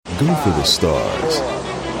Go for the stars. 4,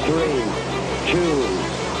 3, 2,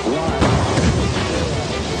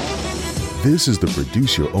 1. This is the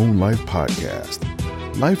Produce Your Own Life podcast.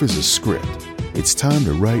 Life is a script. It's time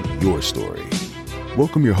to write your story.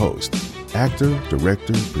 Welcome your host, actor,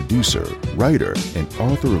 director, producer, writer, and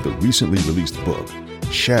author of the recently released book,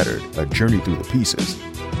 Shattered, A Journey Through the Pieces.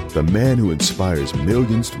 The man who inspires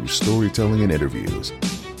millions through storytelling and interviews.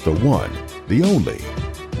 The one, the only,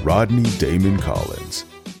 Rodney Damon Collins.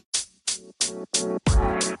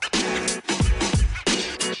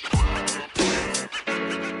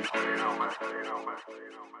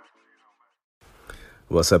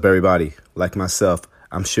 What's up, everybody? Like myself,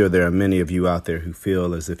 I'm sure there are many of you out there who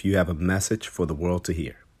feel as if you have a message for the world to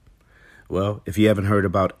hear. Well, if you haven't heard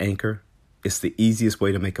about Anchor, it's the easiest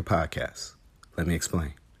way to make a podcast. Let me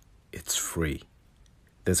explain. It's free.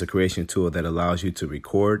 There's a creation tool that allows you to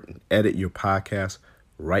record and edit your podcast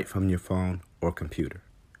right from your phone or computer.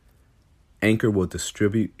 Anchor will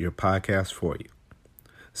distribute your podcast for you,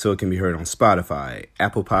 so it can be heard on Spotify,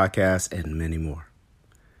 Apple Podcasts, and many more.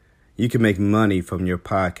 You can make money from your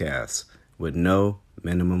podcast with no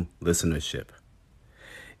minimum listenership.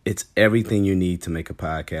 It's everything you need to make a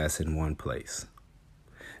podcast in one place.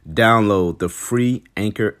 Download the free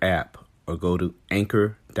Anchor app or go to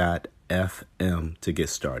anchor.fm to get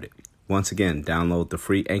started. Once again, download the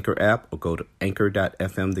free Anchor app or go to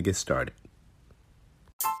anchor.fm to get started.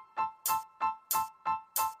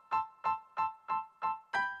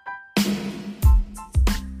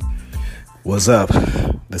 What's up?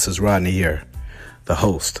 This is Rodney here, the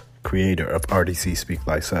host, creator of RDC Speak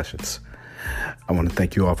Life Sessions. I want to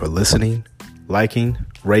thank you all for listening, liking,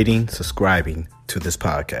 rating, subscribing to this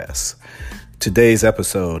podcast. Today's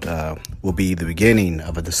episode will be the beginning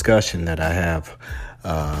of a discussion that I have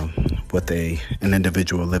with an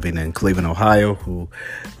individual living in Cleveland, Ohio, who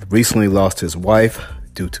recently lost his wife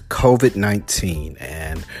due to COVID-19,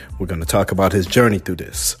 and we're going to talk about his journey through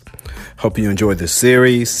this. Hope you enjoyed this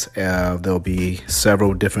series. There'll be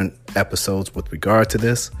several different episodes with regard to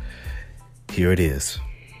this. Here it is.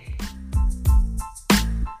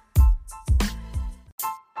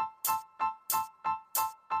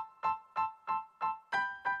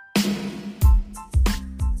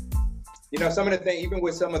 You know, some of the things, even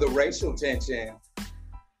with some of the racial tension,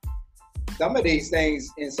 some of these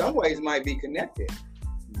things in some ways might be connected.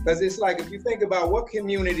 Because it's like, if you think about what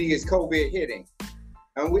community is COVID hitting,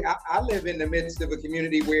 and I live in the midst of a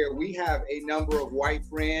community where we have a number of white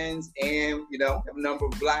friends and, a number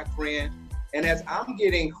of black friends. And as I'm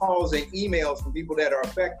getting calls and emails from people that are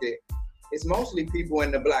affected, it's mostly people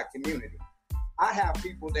in the black community. I have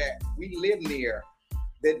people that we live near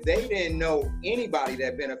that they didn't know anybody that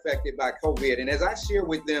had been affected by COVID. And as I share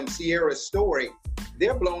with them Sierra's story,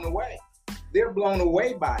 they're blown away. They're blown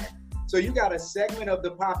away by it. So you got a segment of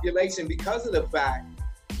the population, because of the fact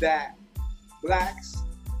that Blacks,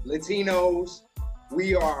 Latinos,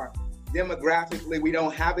 we are demographically, we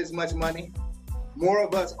don't have as much money. More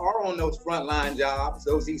of us are on those frontline jobs,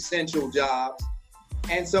 those essential jobs.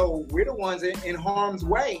 And so we're the ones in harm's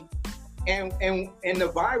way. And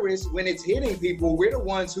the virus, when it's hitting people, we're the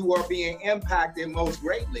ones who are being impacted most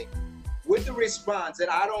greatly. Would the response, and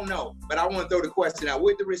I don't know, but I want to throw the question out,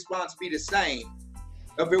 would the response be the same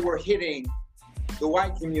if it were hitting the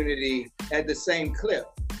white community at the same clip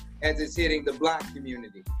as it's hitting the black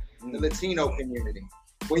community, the Latino community?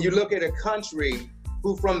 When you look at a country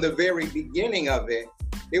who from the very beginning of it,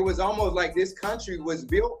 it was almost like this country was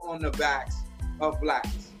built on the backs of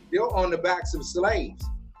blacks, built on the backs of slaves.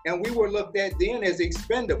 And we were looked at then as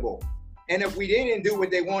expendable. And if we didn't do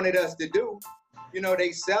what they wanted us to do,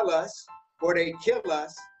 they sell us or they kill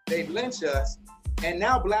us, they lynch us. And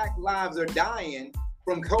now black lives are dying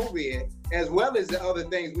from COVID, as well as the other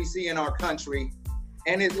things we see in our country.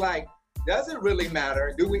 And it's like, does it really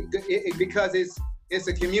matter? Because it's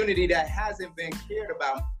a community that hasn't been cared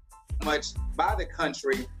about much by the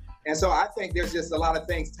country. And so I think there's just a lot of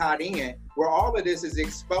things tied in where all of this is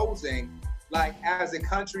exposing, like, as a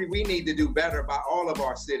country, we need to do better by all of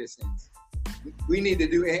our citizens. We need to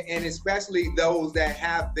do, and especially those that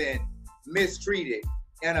have been mistreated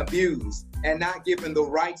and abused and not given the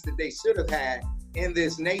rights that they should have had in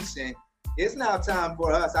this nation. It's now time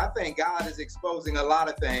for us. I think God is exposing a lot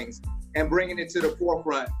of things and bringing it to the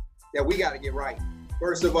forefront that we got to get right.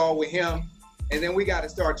 First of all, with him, and then we got to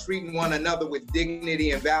start treating one another with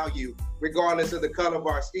dignity and value, regardless of the color of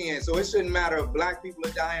our skin. So it shouldn't matter if black people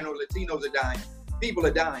are dying or Latinos are dying. People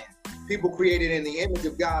are dying. People created in the image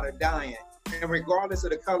of God are dying. And regardless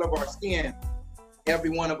of the color of our skin, every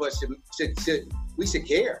one of us should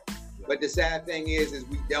care. But the sad thing is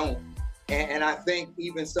we don't. And I think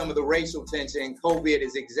even some of the racial tension, COVID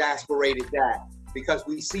has exasperated that because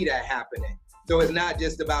we see that happening. So it's not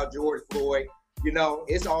just about George Floyd,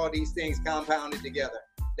 it's all these things compounded together.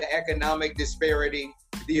 The economic disparity,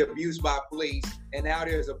 the abuse by police, and now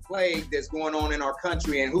there's a plague that's going on in our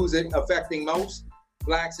country, and who's it affecting most?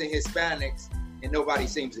 Blacks and Hispanics, and nobody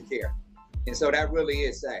seems to care. And so that really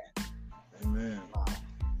is sad. Amen.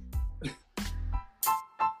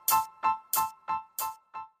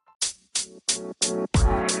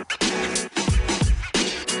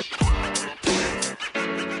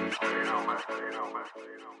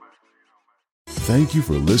 Thank you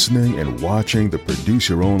for listening and watching the Produce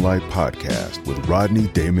Your Own Life podcast with Rodney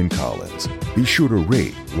Damon Collins. Be sure to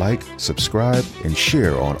rate, like, subscribe, and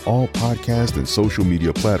share on all podcast and social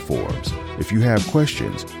media platforms. If you have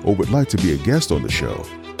questions or would like to be a guest on the show,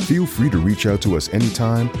 feel free to reach out to us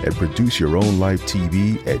anytime at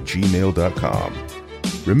produceyourownlifetv@gmail.com.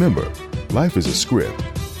 Remember, life is a script.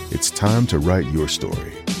 It's time to write your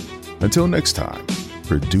story. Until next time,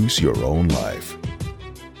 produce your own life.